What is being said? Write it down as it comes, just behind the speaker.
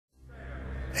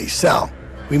Hey, Sal,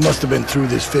 we must have been through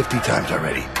this 50 times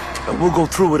already. And we'll go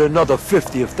through it another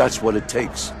 50 if that's what it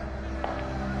takes.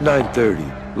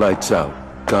 9:30, lights out.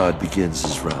 God begins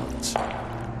his rounds.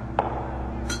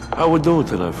 How we doing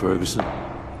tonight, Ferguson?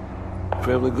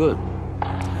 Family good?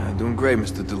 Doing great,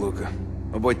 Mr. DeLuca.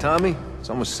 My boy Tommy,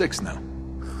 he's almost 6 now.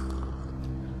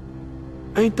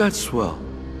 Ain't that swell?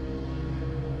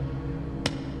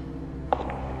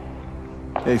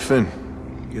 Hey, Finn,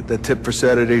 you get that tip for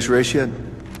Saturday's race yet?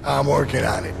 I'm working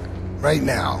on it. Right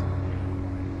now.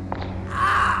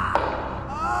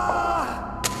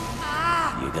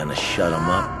 You gonna shut him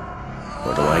up?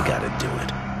 Or do I gotta do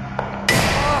it?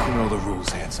 You know the rules,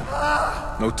 handsome.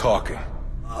 No talking.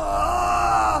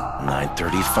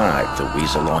 9:35, the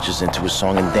Weasel launches into a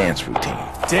song and dance routine.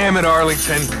 Damn it,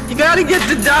 Arlington. You gotta get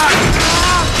the doc!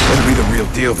 Better be the real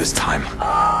deal this time.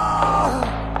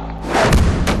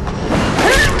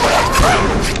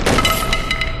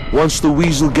 Once the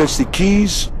Weasel gets the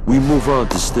keys, we move on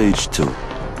to stage 2.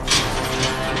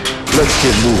 Let's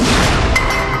get moving.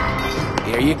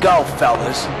 Here you go,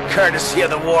 fellas. Courtesy of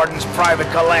the Warden's private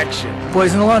collection.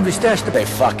 Boys in the laundry stash. They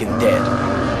fucking dead.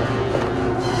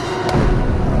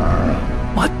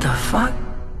 What the fuck?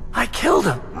 I killed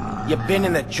him. You've been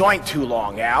in the joint too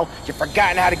long, Al. You've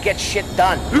forgotten how to get shit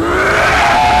done.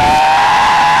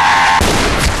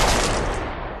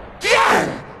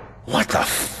 What the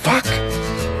fuck?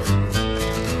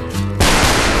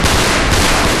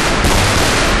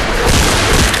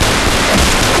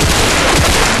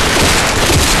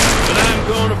 But I'm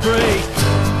gonna break.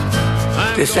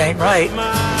 This ain't right.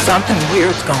 Something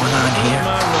weird's going on here.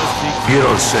 You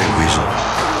don't say, Weasel.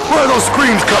 Where are those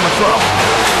screams coming from?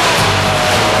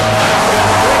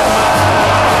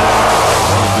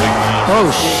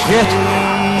 Oh, shit.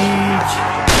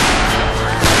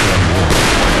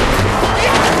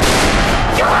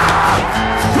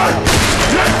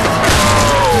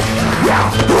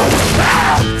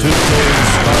 Two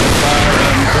coals on fire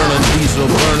and burning diesel,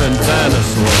 burning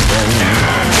dinosaur bones.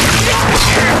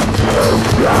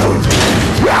 I'll take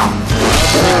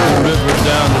the river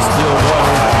down to still water.